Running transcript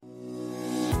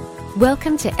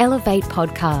Welcome to Elevate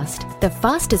Podcast, the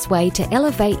fastest way to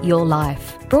elevate your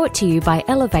life. Brought to you by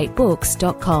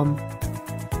elevatebooks.com.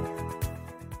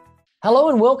 Hello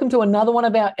and welcome to another one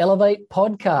of our Elevate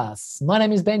podcasts. My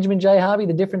name is Benjamin J. Harvey,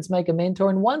 the Difference Maker Mentor,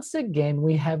 and once again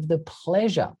we have the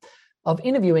pleasure of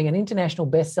interviewing an international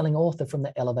best-selling author from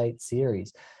the Elevate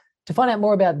series. To find out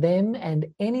more about them and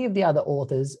any of the other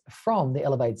authors from the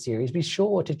Elevate series, be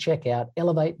sure to check out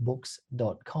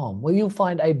elevatebooks.com, where you'll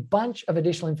find a bunch of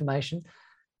additional information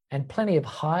and plenty of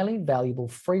highly valuable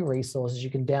free resources you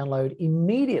can download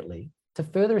immediately to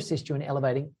further assist you in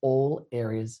elevating all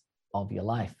areas of your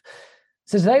life.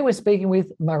 So today we're speaking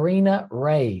with Marina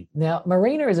Ray. Now,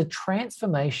 Marina is a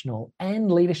transformational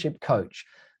and leadership coach,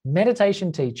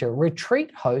 meditation teacher,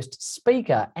 retreat host,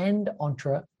 speaker, and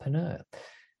entrepreneur.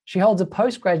 She holds a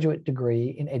postgraduate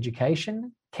degree in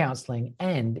education, counseling,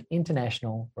 and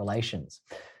international relations.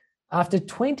 After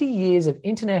 20 years of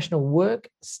international work,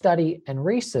 study, and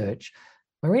research,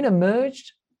 Marina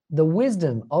merged the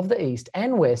wisdom of the East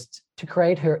and West to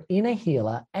create her Inner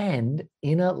Healer and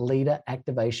Inner Leader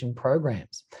Activation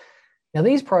programs. Now,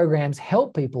 these programs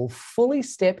help people fully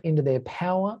step into their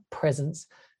power, presence,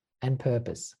 and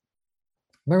purpose.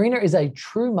 Marina is a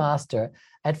true master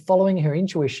at following her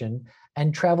intuition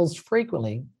and travels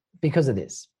frequently because of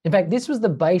this. In fact, this was the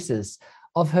basis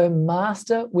of her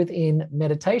Master Within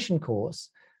meditation course,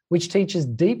 which teaches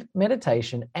deep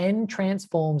meditation and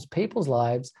transforms people's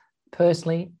lives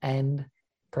personally and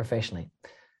professionally.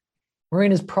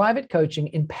 Marina's private coaching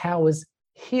empowers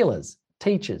healers,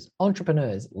 teachers,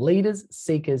 entrepreneurs, leaders,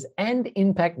 seekers, and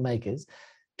impact makers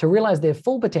to realize their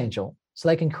full potential so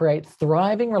they can create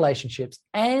thriving relationships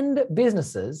and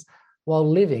businesses while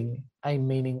living a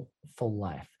meaningful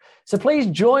life. So please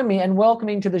join me in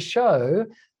welcoming to the show,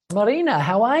 Marina.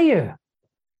 How are you?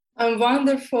 I'm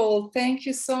wonderful. Thank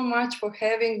you so much for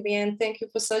having me, and thank you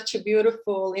for such a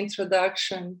beautiful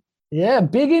introduction. Yeah,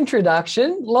 big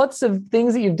introduction. Lots of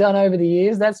things that you've done over the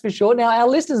years, that's for sure. Now, our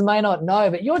listeners may not know,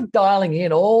 but you're dialing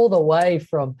in all the way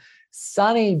from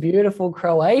sunny, beautiful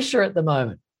Croatia at the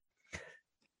moment.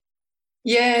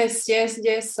 Yes, I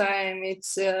am.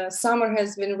 It's summer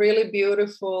has been really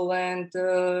beautiful, and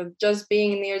just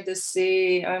being near the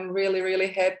sea, I'm really, really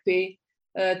happy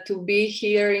to be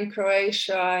here in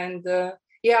Croatia. And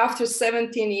after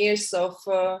 17 years of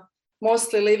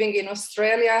mostly living in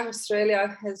Australia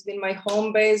has been my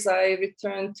home base. I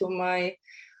returned to my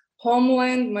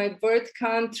homeland, my birth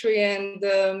country, and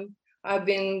I've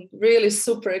been really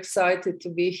super excited to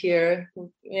be here.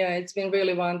 Yeah, it's been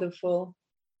really wonderful.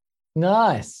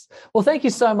 Nice. Well, thank you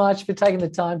so much for taking the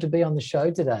time to be on the show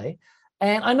today.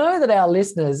 And I know that our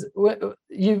listeners,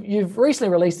 you've recently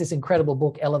released this incredible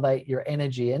book, Elevate Your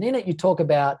Energy. And in it, you talk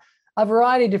about a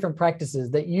variety of different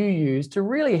practices that you use to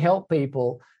really help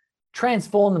people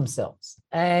transform themselves.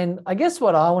 And I guess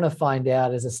what I want to find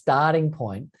out as a starting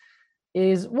point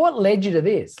is what led you to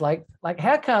this? Like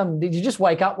how come, did you just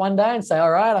wake up one day and say,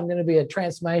 all right, I'm going to be a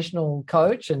transformational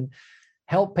coach and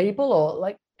help people?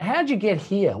 Or how'd you get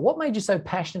here? What made you so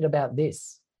passionate about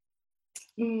this?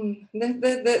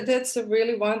 That's a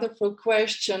really wonderful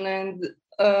question. And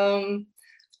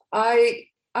I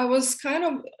was kind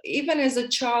of, even as a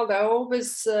child, I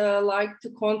always liked to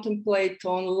contemplate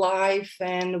on life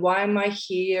and why am I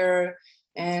here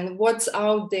and what's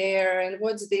out there and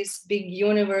what's this big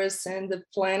universe and the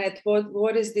planet,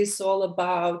 what is this all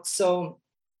about? So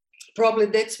probably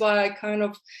that's why I kind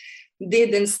of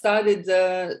did and studied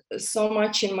so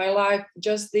much in my life,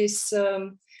 just this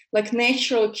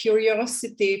natural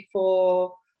curiosity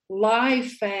for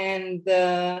life and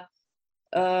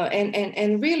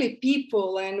really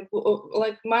people. And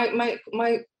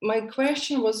my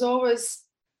question was always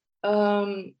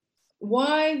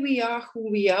why we are who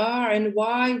we are and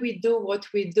why we do what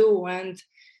we do. And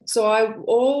so I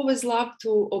always love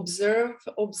to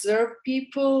observe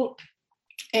people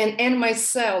and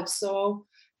myself. So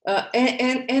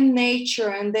and nature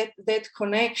and that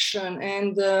connection.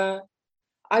 And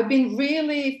I've been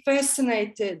really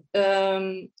fascinated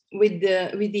with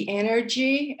the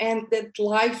energy and that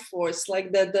life force,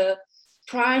 like the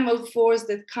primal force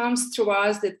that comes through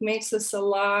us, that makes us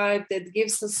alive, that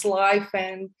gives us life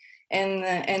and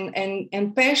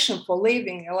passion for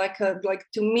living. Like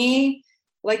to me,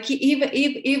 like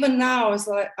even now, it's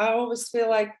like I always feel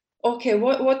like, okay,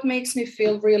 what makes me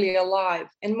feel really alive,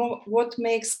 and what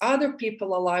makes other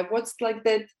people alive? What's like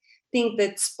that thing,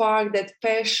 that spark, that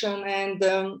passion, and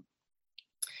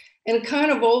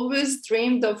kind of always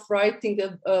dreamed of writing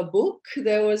a book.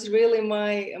 That was really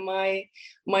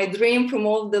my dream from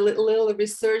all the little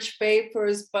research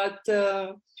papers. But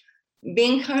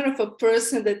being kind of a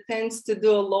person that tends to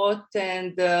do a lot,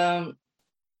 and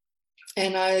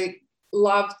I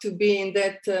love to be in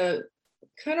that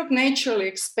kind of naturally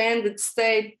expanded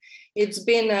state. It's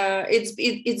been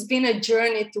a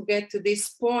journey to get to this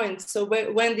point. So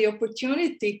when the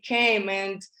opportunity came,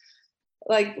 and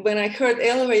like when I heard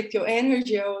Elevate Your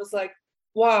Energy, I was like,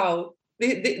 wow,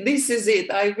 this is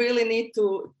it. I really need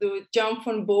to jump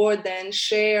on board and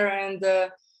share, and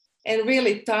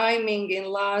really timing in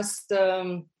last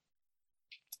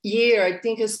year, I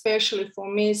think especially for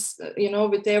me,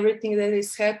 with everything that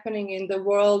is happening in the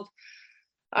world,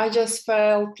 I just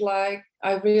felt like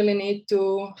I really need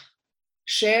to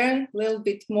share a little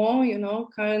bit more,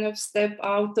 kind of step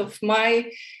out of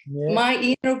my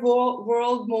inner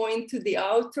world more into the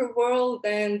outer world,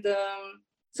 and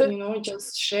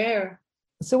just share.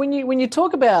 So when you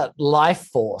talk about life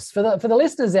force, for the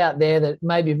listeners out there that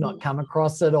maybe have not come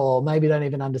across it, or maybe don't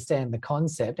even understand the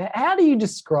concept, how do you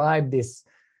describe this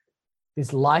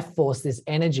life force, this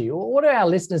energy? What are our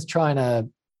listeners trying to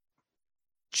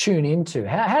tune into?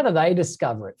 How do they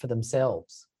discover it for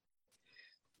themselves?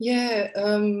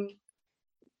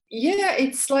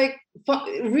 It's like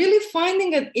really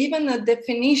finding even a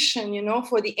definition,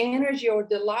 for the energy or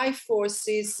the life force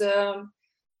is.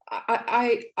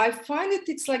 I find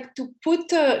it's like to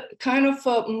put a kind of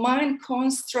a mind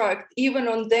construct even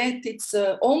on that, it's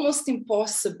almost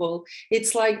impossible.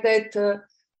 It's like that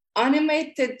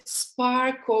animated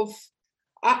spark of,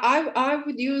 I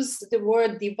would use the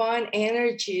word divine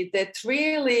energy that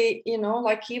really,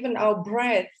 like even our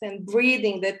breath and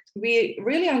breathing that we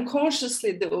really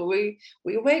unconsciously do.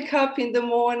 We wake up in the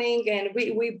morning and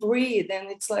we breathe,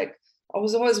 and it's like, I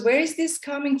was always, where is this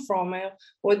coming from?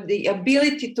 Or the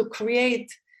ability to create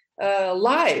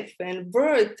life and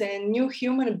birth and new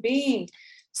human being.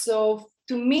 So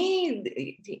to me,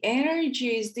 the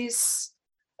energy is this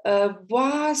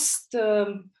vast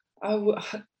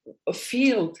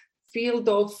field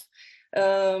of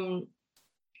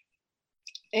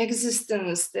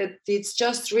existence that it's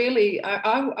just really,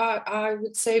 I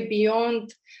would say,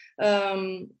 beyond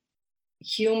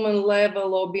human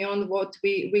level, or beyond what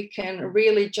we can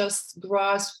really just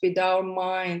grasp with our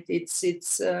mind.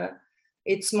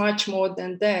 It's much more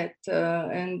than that.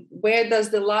 And where does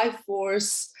the life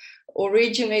force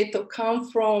originate or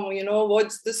come from?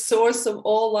 What's the source of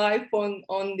all life on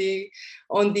the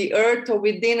earth or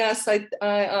within us?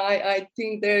 I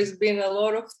think there's been a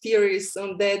lot of theories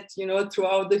on that,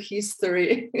 throughout the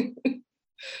history.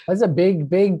 That's a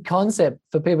big concept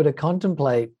for people to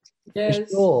contemplate. Yes. For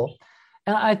sure.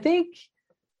 And I think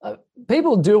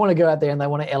people do want to go out there and they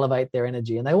want to elevate their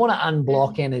energy, and they want to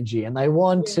unblock energy, and they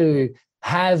want to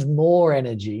have more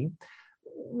energy.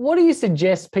 What do you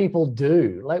suggest people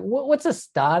do? Like, what's a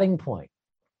starting point?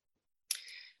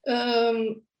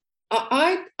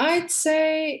 I'd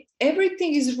say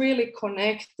everything is really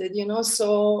connected,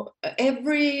 so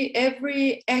every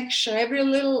action, every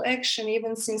little action,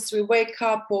 even since we wake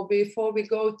up or before we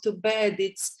go to bed,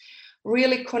 it's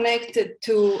really connected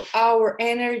to our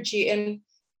energy, and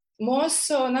more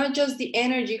so not just the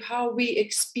energy, how we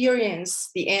experience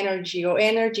the energy, or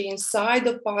energy inside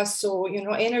of us, or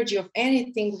energy of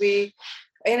anything,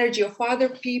 energy of other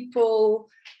people,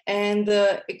 and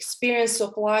the experience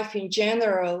of life in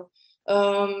general.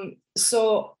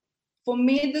 So for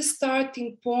me, the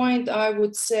starting point, I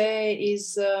would say,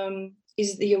 is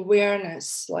the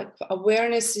awareness. Like,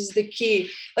 awareness is the key.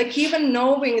 Like, even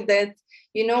knowing that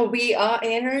we are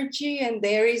energy, and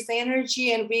there is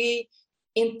energy, and we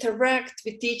interact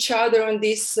with each other on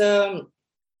this through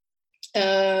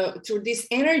this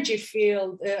energy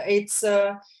field. I'd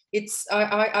say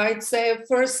a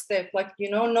first step, like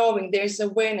knowing there's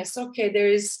awareness. Okay, there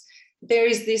is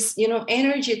this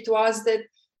energy to us that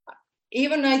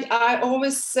even I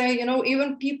always say,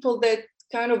 even people that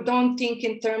kind of don't think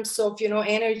in terms of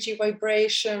energy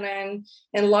vibration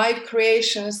and life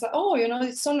creation. It's like, oh,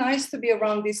 it's so nice to be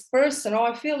around this person. Oh,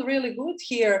 I feel really good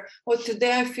here. Or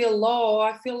today I feel low.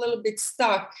 I feel a little bit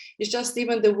stuck. It's just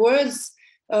even the words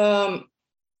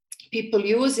people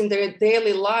use in their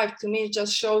daily life, to me, it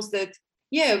just shows that,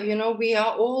 we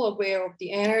are all aware of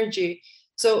the energy.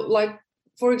 So, like,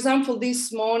 for example,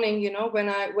 this morning, when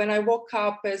I woke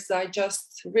up, as I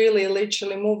just really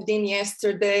literally moved in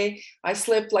yesterday, I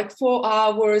slept like 4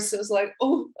 hours. I was like,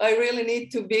 oh, I really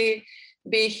need to be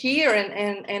here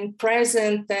and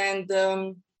present and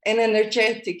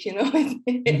energetic.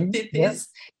 It is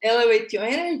elevate your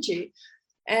energy.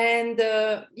 And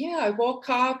I woke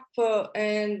up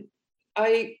and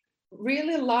I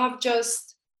really love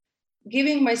just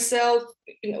giving myself,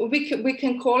 we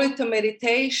can call it a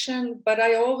meditation, but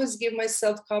I always give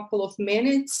myself a couple of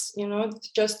minutes,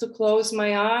 just to close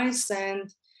my eyes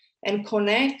and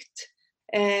connect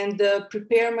and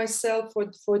prepare myself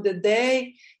for the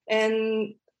day.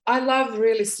 And I love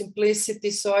really simplicity,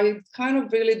 so I kind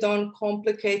of really don't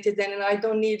complicate it, and I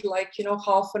don't need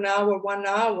half an hour, 1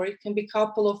 hour. It can be a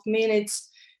couple of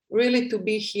minutes, really, to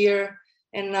be here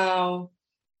and now.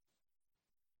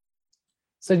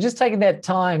 So just taking that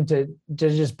time to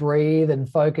just breathe and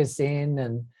focus in.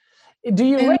 And do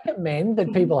you recommend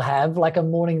that people have like a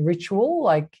morning ritual?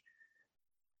 Like,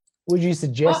 would you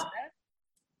suggest that?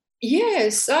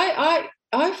 Yes,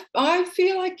 I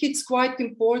feel like it's quite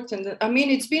important. I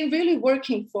mean, it's been really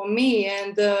working for me,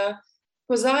 and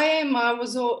because I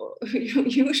was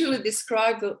usually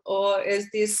described as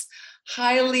this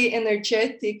highly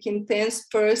energetic, intense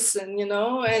person,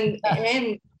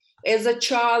 and as a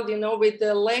child, with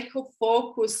the lack of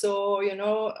focus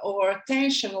or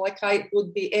attention, like I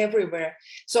would be everywhere.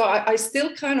 So I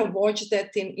still kind of watch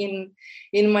that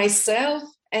in myself,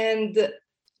 and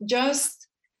just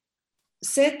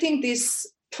setting this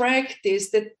practice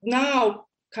that now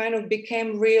kind of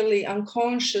became really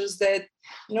unconscious, that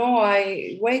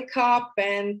I wake up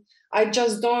and I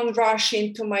just don't rush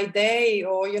into my day,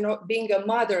 or being a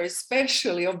mother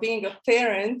especially, or being a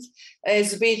parent,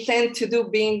 as we tend to do,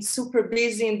 being super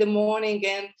busy in the morning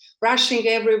and rushing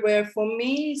everywhere. For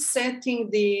me,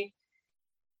 setting the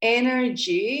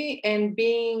energy and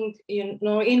being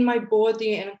in my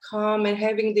body and calm, and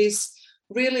having this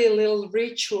really little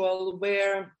ritual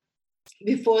where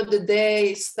before the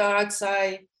day starts,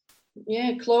 I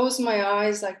close my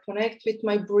eyes, I connect with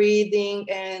my breathing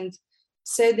and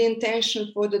set the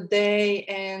intention for the day.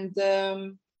 And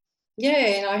and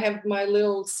I have my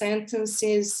little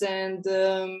sentences and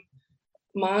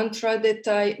mantra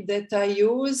that I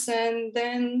use, and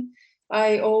then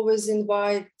I always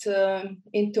invite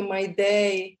into my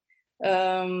day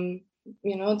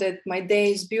that my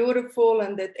day is beautiful,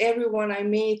 and that everyone I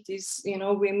meet is,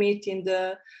 we meet in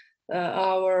the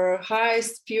our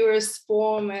highest, purest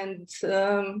form. And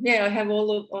I have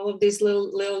all of these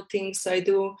little things I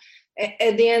do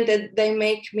at the end that they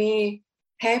make me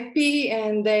happy,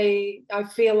 and I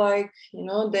feel like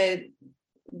that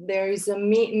there is a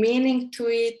meaning to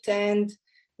it, and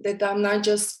that I'm not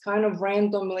just kind of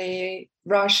randomly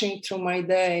rushing through my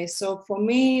day. So for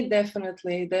me,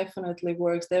 definitely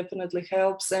works, definitely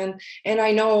helps. And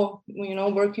I know,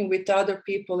 working with other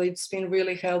people, it's been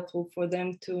really helpful for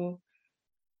them too.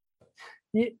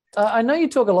 Yeah, I know you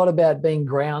talk a lot about being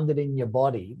grounded in your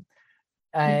body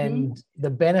and the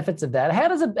benefits of that. How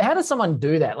does someone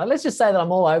do that? Like, let's just say that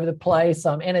I'm all over the place,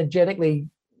 I'm energetically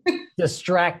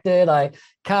distracted, I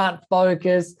can't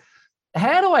focus.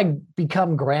 How do I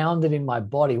become grounded in my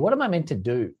body? What am I meant to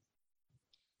do?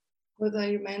 What are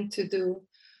you meant to do?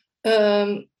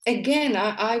 Again,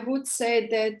 I would say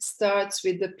that starts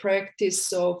with the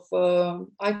practice of,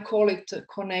 I call it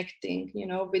connecting,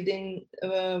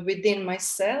 within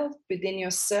myself, within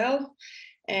yourself,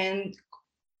 and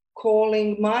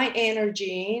calling my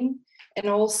energy in, and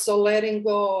also letting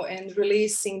go and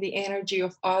releasing the energy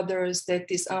of others that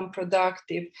is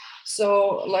unproductive.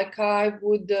 So like I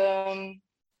would,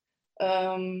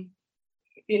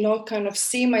 kind of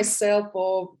see myself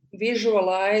or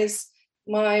visualize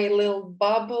my little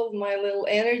bubble, my little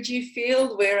energy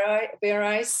field where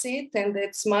I sit, and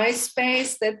it's my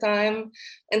space that I'm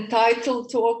entitled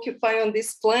to occupy on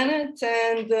this planet.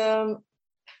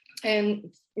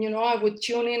 And I would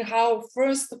tune in how,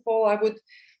 first of all, I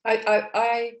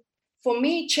for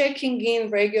me, checking in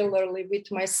regularly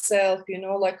with myself,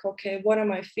 like, okay, what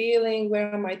am I feeling?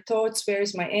 Where are my thoughts? Where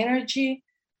is my energy?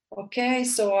 Okay,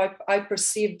 so I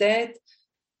perceive that.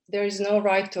 There is no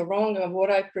right or wrong of what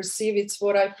I perceive. It's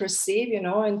what I perceive,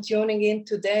 and tuning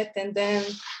into that, and then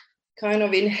kind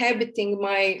of inhabiting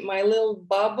my little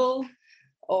bubble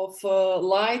of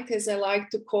light, as I like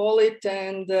to call it,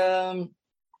 and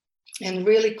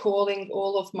really calling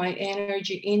all of my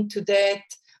energy into that.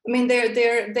 I mean,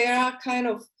 there are kind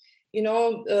of,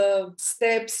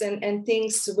 steps and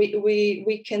things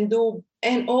we can do.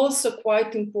 And also,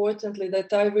 quite importantly,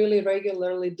 that I really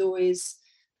regularly do is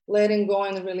letting go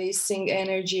and releasing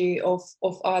energy of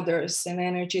others, and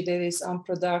energy that is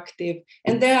unproductive.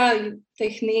 And there are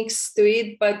techniques to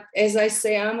it, but as I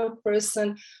say, I'm a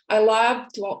person, I love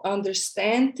to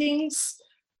understand things,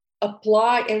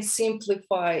 apply and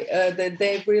simplify, that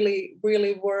they really,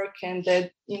 really work, and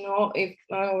that, if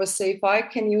I always say, if I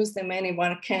can use them,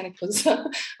 anyone can, because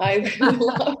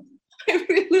I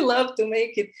really love to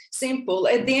make it simple.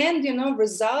 At the end,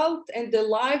 result and the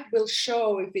life will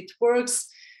show if it works.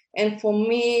 And for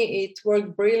me, it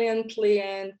worked brilliantly.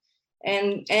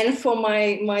 And for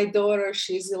my daughter,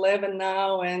 she's 11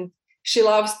 now, and she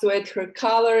loves to add her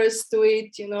colors to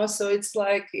it, so it's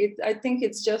like I think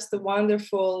it's just a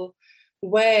wonderful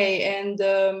way. And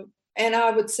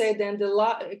I would say then the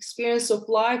experience of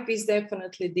life is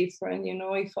definitely different.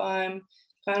 If I'm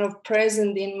kind of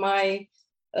present in my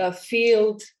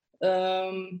field,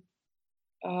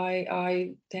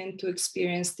 I tend to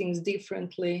experience things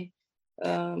differently.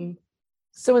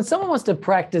 So when someone wants to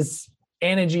practice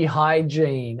energy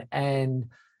hygiene and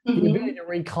the ability to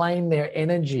reclaim their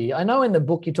energy, I know in the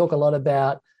book you talk a lot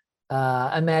about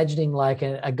imagining like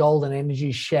a golden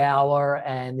energy shower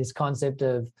and this concept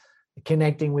of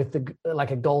connecting with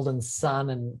like a golden sun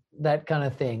and that kind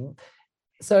of thing.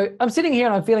 So I'm sitting here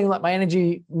and I'm feeling like my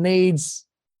energy needs,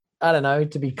 I don't know,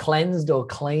 to be cleansed or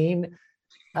clean.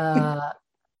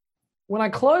 When I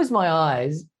close my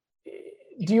eyes,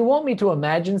 do you want me to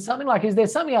imagine something? Like, is there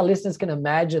something our listeners can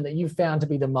imagine that you've found to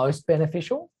be the most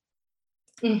beneficial?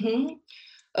 How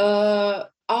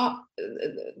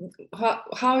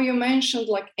you mentioned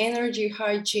like energy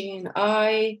hygiene,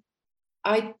 I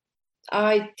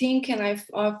think, and I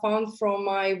found from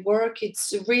my work,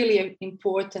 it's really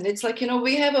important. It's like,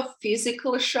 we have a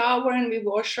physical shower and we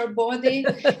wash our body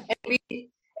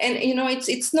and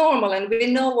it's normal, and we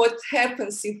know what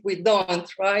happens if we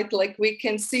don't, right? Like we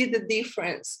can see the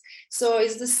difference. So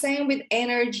it's the same with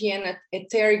energy and an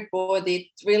etheric body. It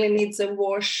really needs a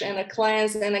wash and a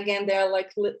cleanse. And again, there are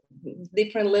like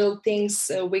different little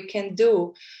things we can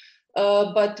do.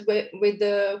 But with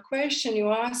the question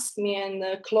you asked me and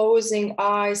closing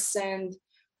eyes and,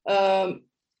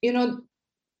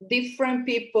 different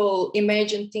people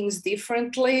imagine things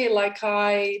differently. Like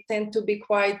I tend to be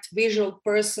quite visual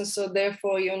person. So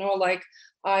therefore, like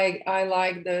I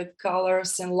like the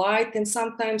colors and light. And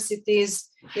sometimes it is,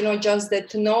 just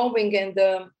that knowing and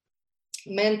the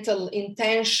mental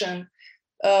intention.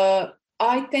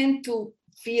 I tend to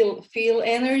feel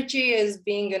energy as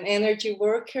being an energy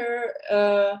worker.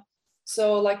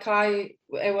 So like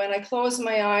when I close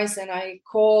my eyes and I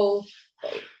call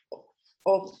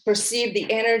or perceive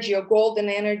the energy or golden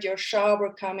energy or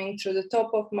shower coming through the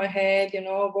top of my head,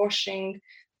 washing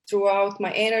throughout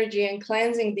my energy and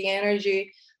cleansing the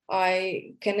energy,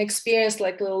 I can experience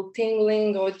like a little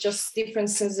tingling or just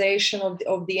different sensation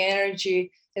of the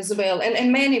energy as well.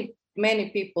 And many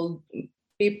people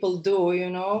do,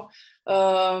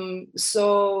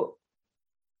 so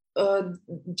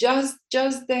just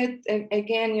that,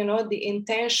 again, the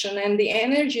intention and the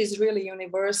energy is really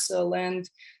universal, and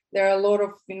there are a lot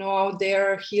of out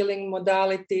there healing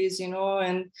modalities,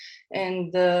 and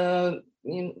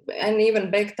even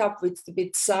backed up with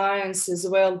science as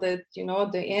well, that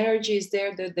the energy is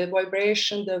there, the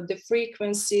vibration, the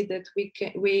frequency that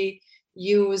we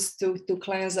use to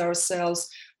cleanse ourselves.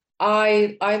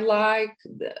 I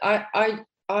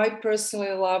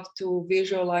personally love to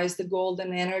visualize the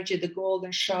golden energy, the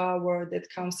golden shower that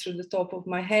comes through the top of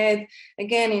my head,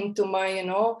 again into my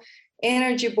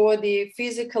energy body,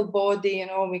 physical body.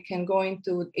 We can go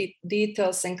into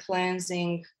details and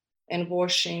cleansing and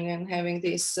washing and having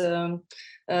this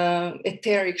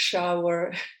etheric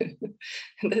shower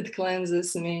that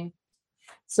cleanses me.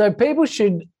 So people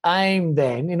should aim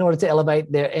then, in order to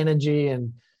elevate their energy,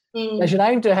 and they should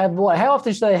aim to have what? How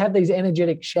often should they have these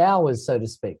energetic showers, so to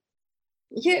speak?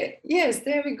 Yeah. Yes.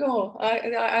 There we go.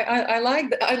 I like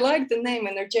the name,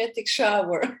 energetic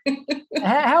shower.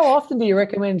 How often do you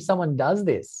recommend someone does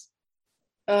this?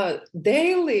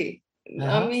 Daily.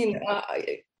 I mean,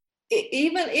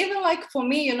 even like for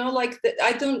me, like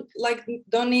I don't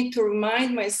need to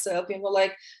remind myself.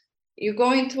 Like you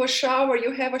go into a shower,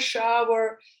 you have a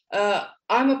shower.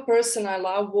 I'm a person, I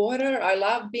love water. I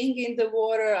love being in the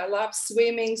water. I love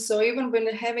swimming. So even when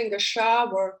having a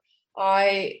shower,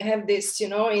 I have this,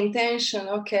 intention.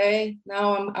 Okay,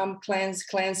 now I'm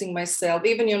cleansing myself.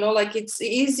 Even, like it's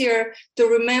easier to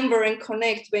remember and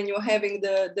connect when you're having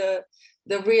the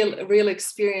real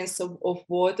experience of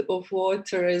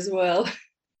water as well.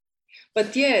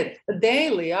 But yeah,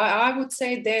 daily. I would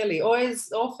say daily, or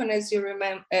as often as you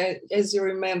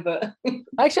remember.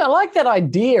 Actually, I like that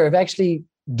idea of actually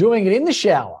doing it in the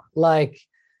shower, like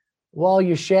while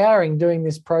you're showering, doing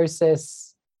this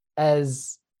process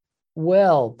as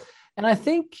well. And I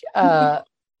think,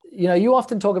 you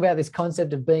often talk about this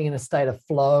concept of being in a state of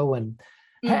flow, and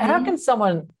how can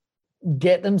someone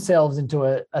get themselves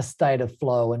into a state of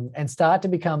flow and start to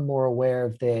become more aware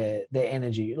of their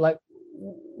energy? Like,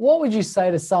 what would you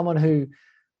say to someone who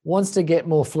wants to get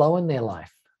more flow in their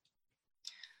life?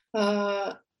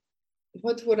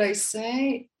 What would I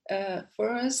say?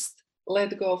 First,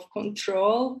 let go of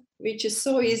control, which is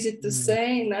so easy to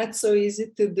say, not so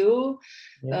easy to do.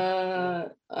 Yeah.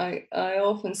 I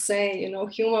often say, you know,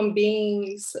 human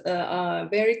beings are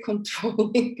very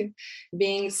controlling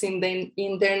beings in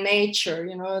their nature,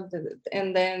 you know,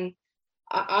 and then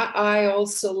I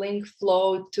also link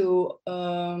flow to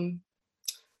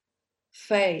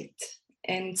faith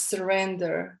and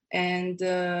surrender, and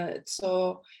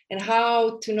and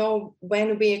how to know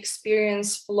when we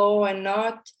experience flow and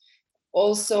not.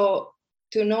 Also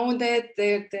to know that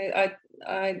there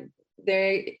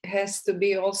has to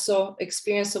be also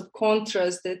experience of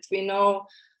contrast, that we know,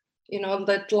 you know,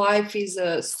 that life is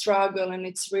a struggle and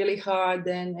it's really hard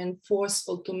and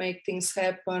forceful to make things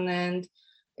happen, and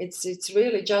it's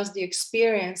really just the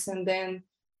experience. And then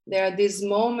there are these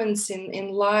moments in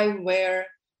life where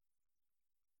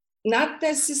not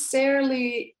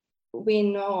necessarily we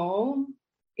know,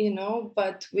 you know,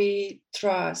 but we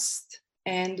trust,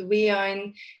 and we are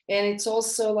in, and it's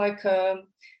also like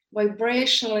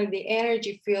vibrationally the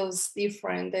energy feels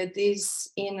different that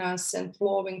is in us and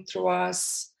flowing through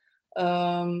us,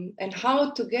 and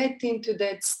how to get into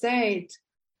that state.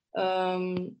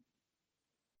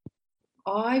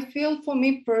 I feel for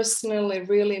me personally,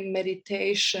 really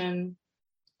meditation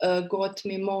got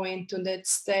me more into that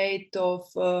state of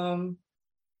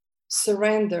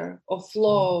surrender, of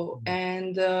flow.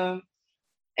 And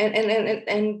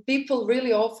people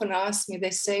really often ask me,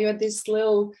 they say, you're this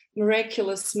little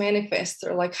miraculous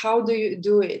manifester, like how do you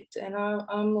do it? And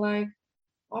I'm like,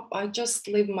 oh, I just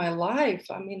live my life.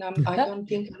 I mean, I don't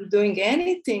think I'm doing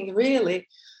anything really,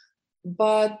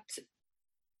 but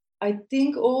I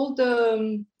think all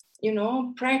the, you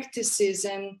know, practices,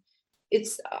 and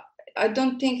I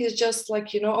don't think it's just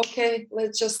like, you know, okay,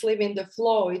 let's just live in the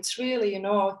flow. It's really, you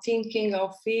know, our thinking,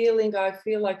 our feeling. I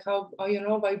feel like how, you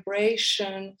know,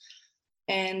 vibration,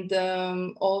 and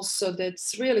also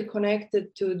that's really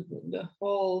connected to the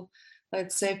whole,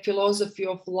 let's say, philosophy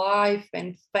of life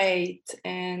and faith,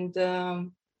 and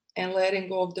letting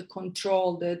go of the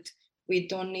control, that we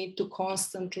don't need to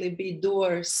constantly be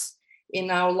doers in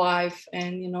our life.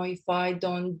 And, you know, if I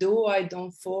don't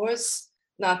force,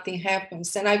 nothing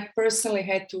happens. And I personally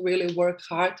had to really work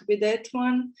hard with that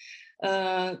one,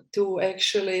 to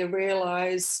actually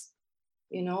realize,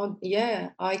 you know, yeah,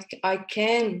 I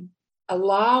can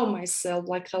allow myself,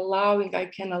 I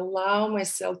can allow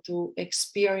myself to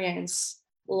experience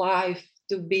life,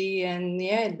 to be, and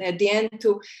yeah, at the end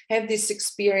to have this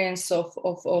experience of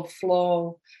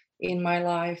flow in my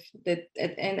life. That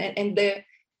and the,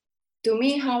 to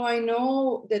me, how I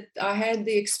know that I had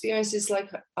the experience is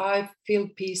like I feel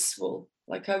peaceful,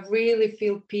 like I really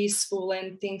feel peaceful,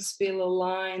 and things feel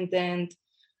aligned, and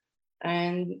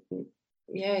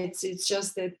yeah, it's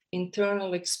just that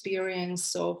internal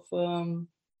experience of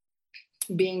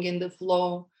being in the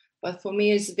flow. But for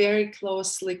me, it's very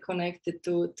closely connected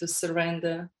to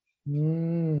surrender.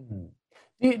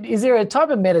 Is there a type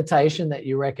of meditation that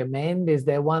you recommend? Is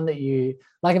there one that you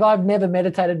like? If I've never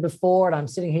meditated before and I'm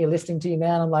sitting here listening to you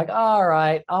now, and I'm like, all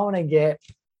right, I want to get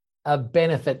a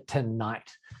benefit tonight.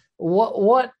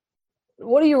 What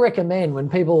do you recommend when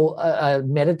people are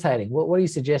meditating? What do you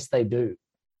suggest they do?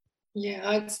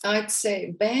 Yeah, I'd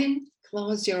say, Ben,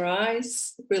 close your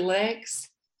eyes, relax,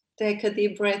 take a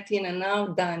deep breath in and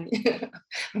out, done.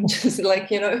 I'm just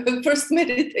like, you know, first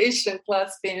meditation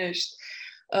class finished.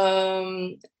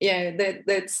 Yeah,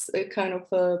 that's a kind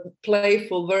of a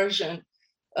playful version.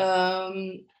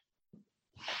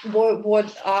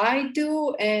 What I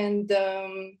do, and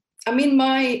I mean,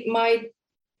 my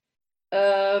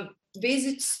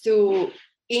visits to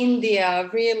India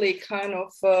really kind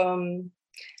of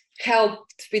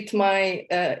helped with my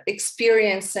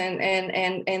experience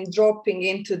and dropping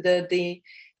into the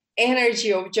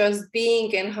energy of just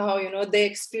being, and how, you know, they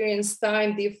experience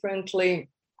time differently,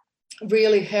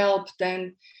 really helped.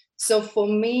 And so for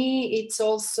me, it's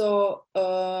also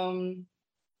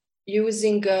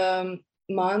using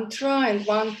mantra, and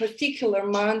one particular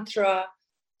mantra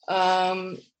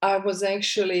I was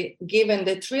actually given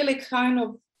that really kind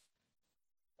of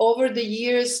over the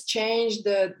years changed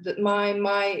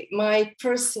my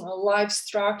personal life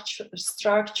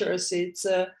structures. It's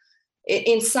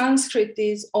in Sanskrit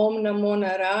is Om Namo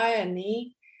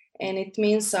Narayani, and it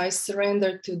means I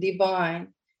surrender to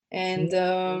divine. And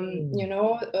you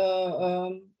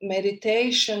know,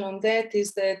 meditation on that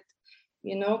is that,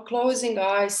 you know, closing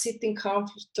eyes, sitting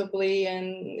comfortably,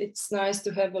 and it's nice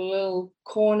to have a little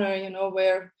corner, you know,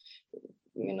 where,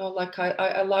 you know, like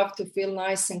I love to feel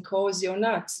nice and cozy, or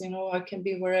not, you know, I can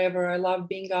be wherever. I love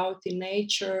being out in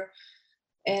nature,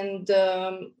 And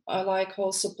I like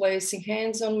also placing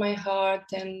hands on my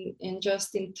heart, and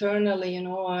just internally,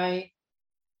 I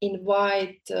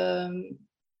invite the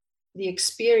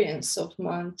experience of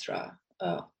mantra,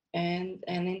 and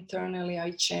internally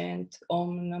I chant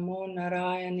Om Namo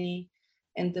Narayani,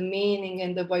 and the meaning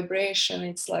and the vibration,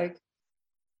 it's like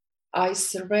I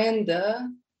surrender.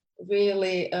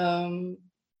 Really,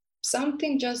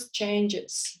 something just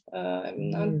changes. I'm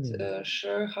not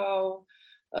sure how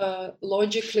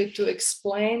logically to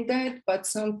explain that, but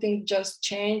something just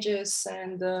changes,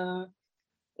 and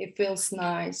it feels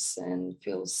nice and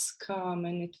feels calm,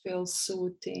 and it feels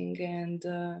soothing,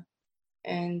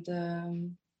 and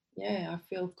I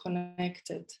feel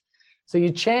connected. So you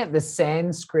chant the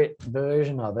Sanskrit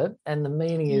version of it, and the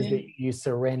meaning is that you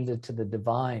surrender to the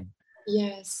divine.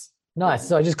 Yes. Nice.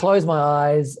 So I just close my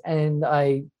eyes and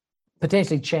I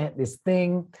potentially chant this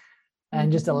thing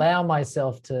and just allow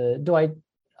myself to,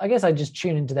 I guess I just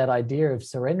tune into that idea of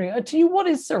surrendering. To you, what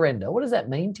is surrender? What does that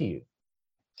mean to you?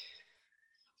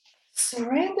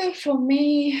 Surrender for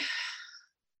me,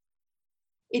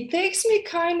 it takes me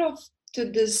kind of to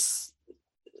this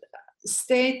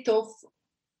state of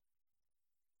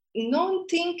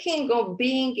non-thinking, of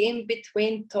being in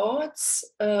between thoughts,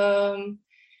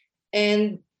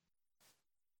 and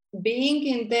being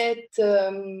in that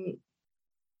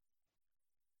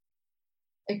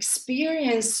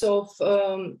experience of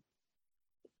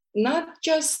not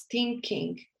just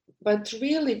thinking, but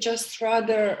really just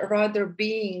rather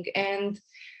being. And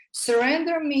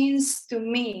surrender means to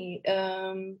me,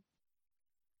 and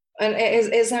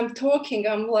as I'm talking,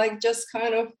 I'm like just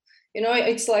kind of,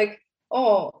 it's like,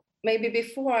 oh, maybe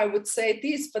before I would say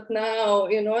this, but now,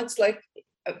 it's like,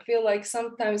 I feel like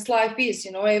sometimes life is,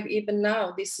 even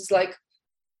now, this is like,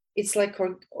 it's like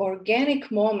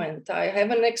organic moment. I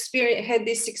haven't had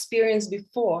this experience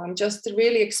before. I'm just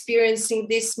really experiencing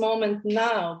this moment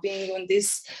now, being on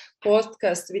this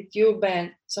podcast with you,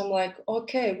 Ben. So I'm like,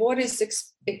 okay, what is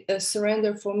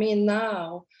surrender for me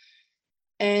now?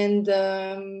 And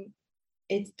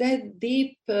it's that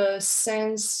deep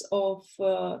sense of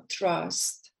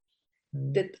trust,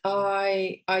 that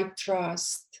I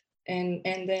trust. And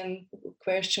then the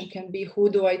question can be, who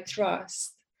do I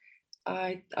trust?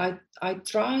 I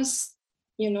trust,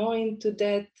 into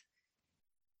that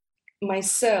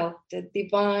myself, that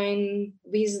divine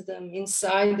wisdom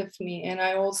inside of me. And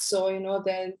I also,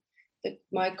 that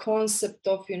my concept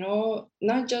of,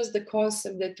 not just the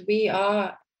concept that we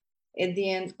are at the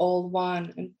end all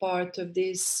one and part of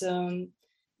this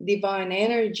divine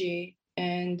energy.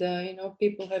 And,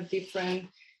 people have different,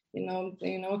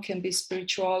 can be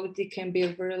spirituality, can be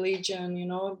a religion,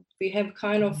 we have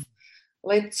kind of,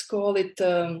 let's call it,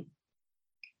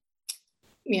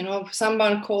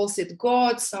 someone calls it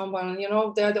God, someone,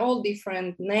 there are all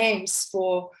different names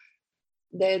for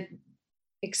that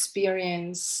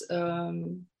experience.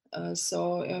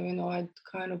 So, I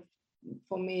kind of,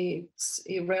 for me, it's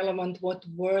irrelevant what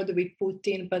word we put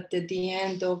in, but at the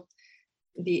end of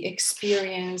the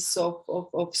experience of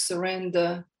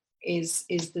surrender is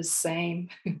the same.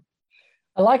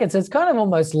 I like it. So it's kind of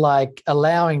almost like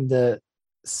allowing the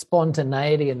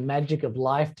spontaneity and magic of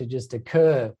life to just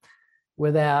occur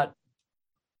without,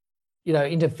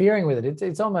 interfering with it.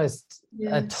 It's almost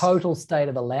a total state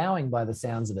of allowing, by the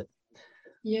sounds of it.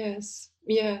 Yes.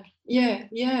 Yeah.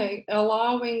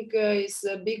 Allowing is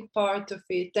a big part of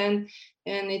it, and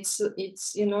it's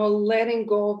letting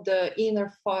go of the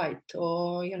inner fight,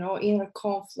 or inner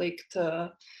conflict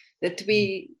that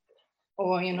we,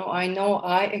 or I know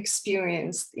I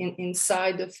experienced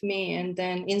inside of me, and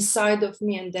then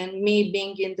me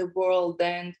being in the world,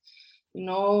 and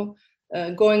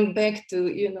going back to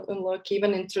like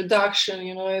even introduction,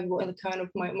 and kind of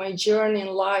my journey in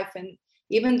life, and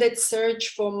even that search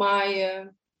for my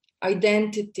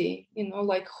identity,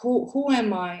 like who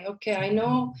am I? Okay, I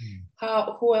know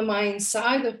who am I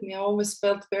inside of me. I always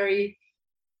felt very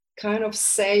kind of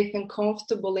safe and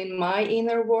comfortable in my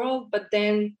inner world, but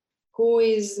then who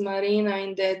is Marina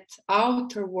in that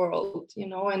outer world,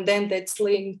 and then that's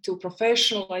linked to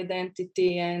professional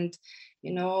identity and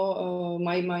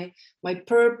my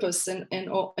purpose and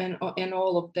all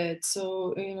of that.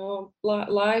 So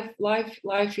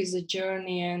life is a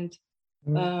journey, and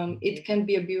it can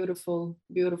be a beautiful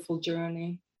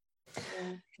journey.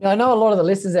 I know a lot of the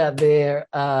listeners out there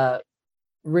are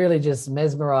really just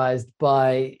mesmerized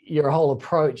by your whole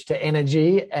approach to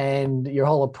energy and your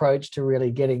whole approach to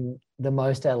really getting the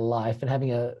most out of life and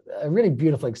having a really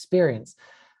beautiful experience.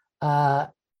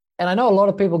 And I know a lot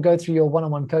of people go through your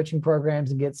one-on-one coaching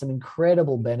programs and get some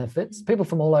incredible benefits. People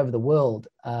from all over the world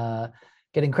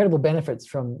get incredible benefits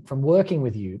from working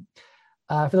with you.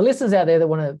 For the listeners out there that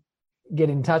want to get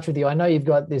in touch with you, I know you've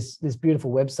got this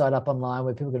beautiful website up online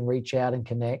where people can reach out and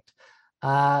connect.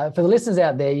 For the listeners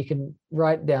out there, you can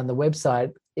write down the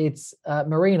website. It's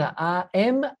Marina,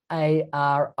 Marina,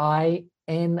 and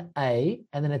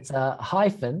then it's a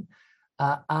hyphen,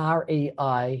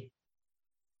 REI.com.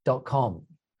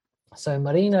 So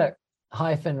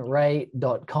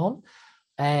marina-ray.com.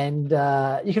 And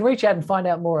you can reach out and find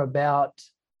out more about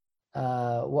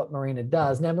what Marina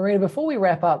does. Now, Marina, before we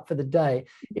wrap up for the day,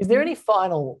 is there any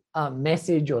final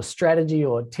message or strategy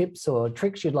or tips or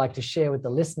tricks you'd like to share with the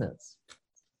listeners?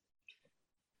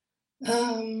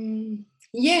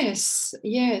 Yes.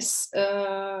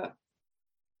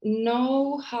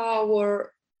 Know how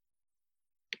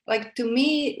like, to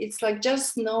me, it's like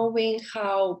just knowing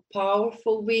how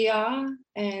powerful we are,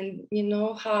 and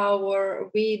how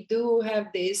we do have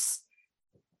this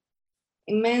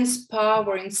immense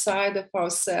power inside of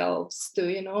ourselves to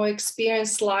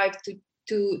experience life,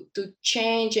 to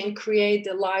change and create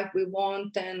the life we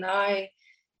want. And I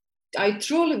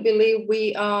truly believe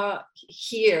we are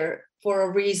here for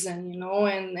a reason,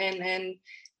 and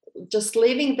just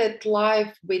living that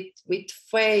life with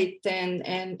faith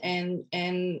and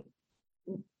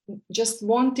just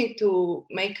wanting to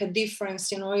make a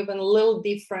difference, even a little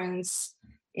difference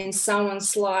in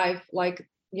someone's life, like,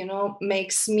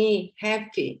 makes me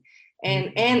happy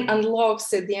and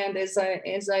unlocks at the end, as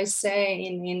I say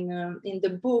in the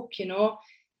book,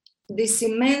 this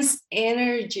immense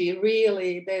energy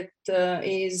really that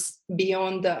is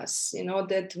beyond us,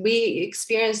 that we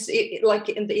experience it, like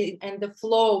in the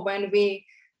flow when we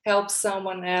help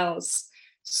someone else.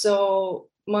 So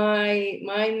my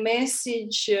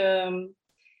message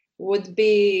would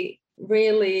be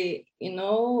really,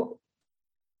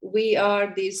 we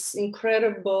are these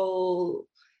incredible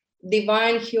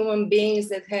divine human beings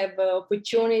that have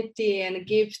opportunity and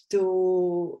gift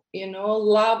to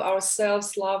love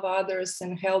ourselves, love others,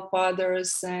 and help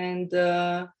others. And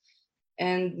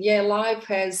life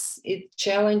has its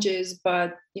challenges,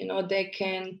 but they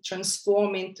can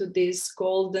transform into these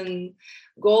golden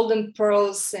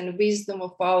pearls and wisdom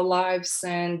of our lives.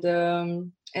 And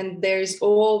there is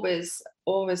always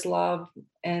love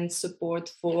and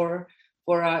support for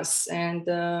us. And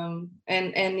I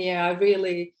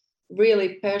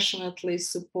really passionately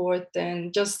support,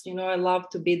 and just I love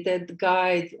to be that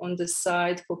guide on the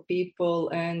side for people.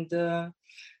 And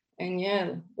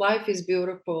life is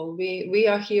beautiful. We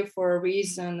are here for a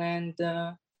reason, and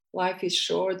life is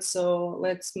short, so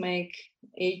let's make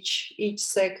each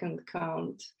second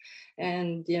count.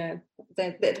 And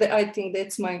that I think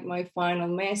that's my final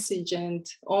message. And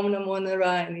Om Namo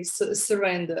Narayana is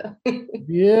surrender.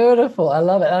 Beautiful. I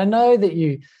love it. I know that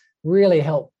you really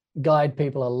help guide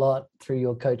people a lot through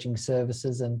your coaching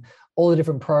services and all the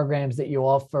different programs that you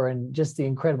offer, and just the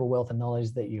incredible wealth of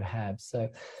knowledge that you have. So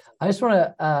I just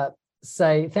want to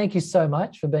say thank you so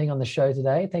much for being on the show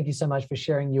today. Thank you so much for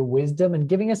sharing your wisdom and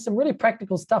giving us some really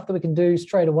practical stuff that we can do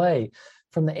straight away,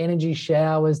 from the energy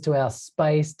showers to our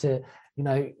space to,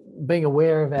 being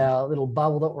aware of our little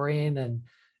bubble that we're in. And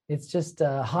it's just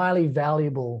highly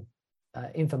valuable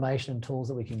information and tools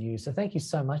that we can use. So thank you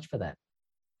so much for that.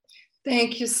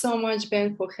 Thank you so much,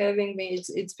 Ben, for having me.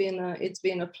 It's been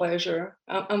a pleasure.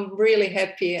 I'm really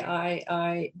happy.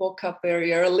 I woke up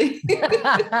very early.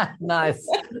 Nice.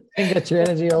 You got your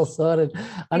energy all sorted.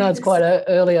 I know it's quite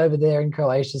early over there in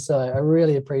Croatia, so I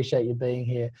really appreciate you being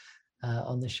here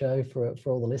on the show for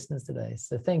all the listeners today.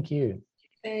 So thank you.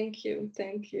 Thank you.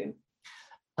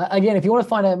 Again, if you want to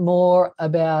find out more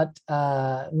about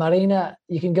Marina,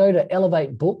 you can go to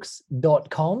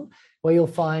elevatebooks.com, where you'll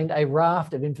find a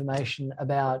raft of information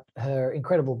about her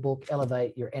incredible book,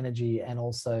 Elevate Your Energy, and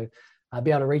also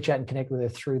be able to reach out and connect with her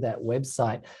through that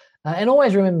website. And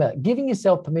always remember, giving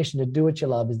yourself permission to do what you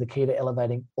love is the key to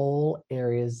elevating all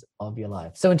areas of your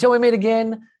life. So until we meet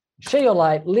again, share your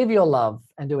light, live your love,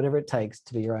 and do whatever it takes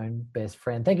to be your own best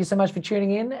friend. Thank you so much for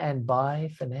tuning in, and bye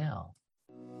for now.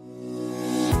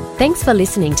 Thanks for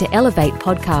listening to Elevate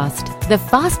Podcast, the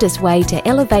fastest way to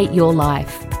elevate your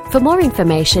life. For more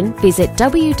information, visit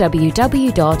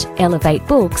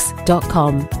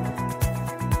www.elevatebooks.com.